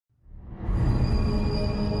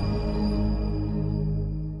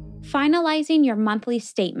Finalizing your monthly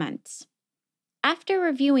statements. After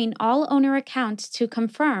reviewing all owner accounts to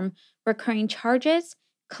confirm recurring charges,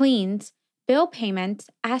 cleans, bill payments,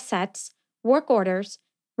 assets, work orders,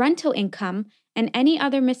 rental income, and any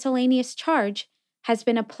other miscellaneous charge has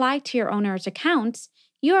been applied to your owner's accounts,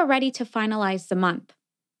 you are ready to finalize the month.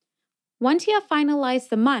 Once you have finalized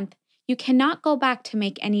the month, you cannot go back to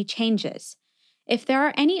make any changes. If there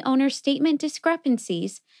are any owner statement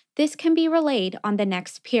discrepancies, this can be relayed on the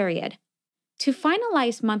next period. To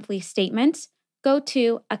finalize monthly statements, go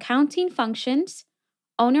to Accounting Functions,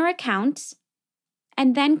 Owner Accounts,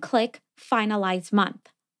 and then click Finalize Month.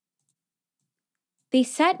 The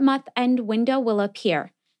Set Month End window will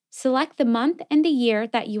appear. Select the month and the year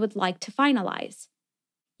that you would like to finalize.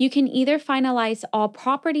 You can either finalize all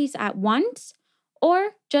properties at once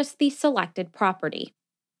or just the selected property.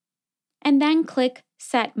 And then click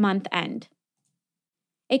Set Month End.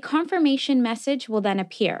 A confirmation message will then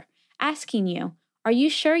appear, asking you, are you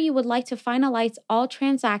sure you would like to finalize all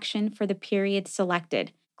transactions for the period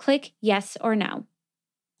selected? Click Yes or No.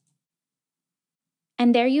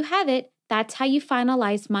 And there you have it. That's how you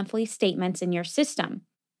finalize monthly statements in your system.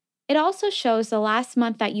 It also shows the last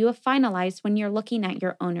month that you have finalized when you're looking at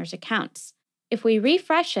your owner's accounts. If we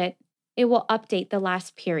refresh it, it will update the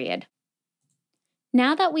last period.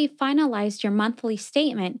 Now that we've finalized your monthly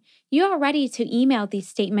statement, you are ready to email these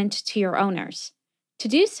statements to your owners. To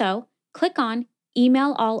do so, click on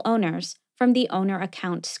Email All Owners from the Owner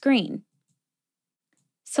Account screen.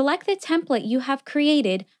 Select the template you have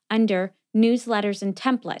created under Newsletters and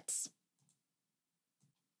Templates.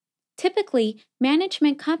 Typically,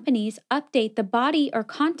 management companies update the body or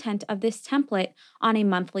content of this template on a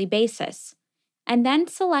monthly basis, and then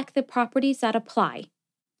select the properties that apply.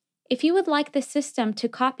 If you would like the system to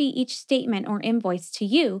copy each statement or invoice to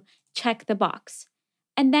you, check the box,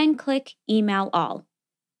 and then click Email All.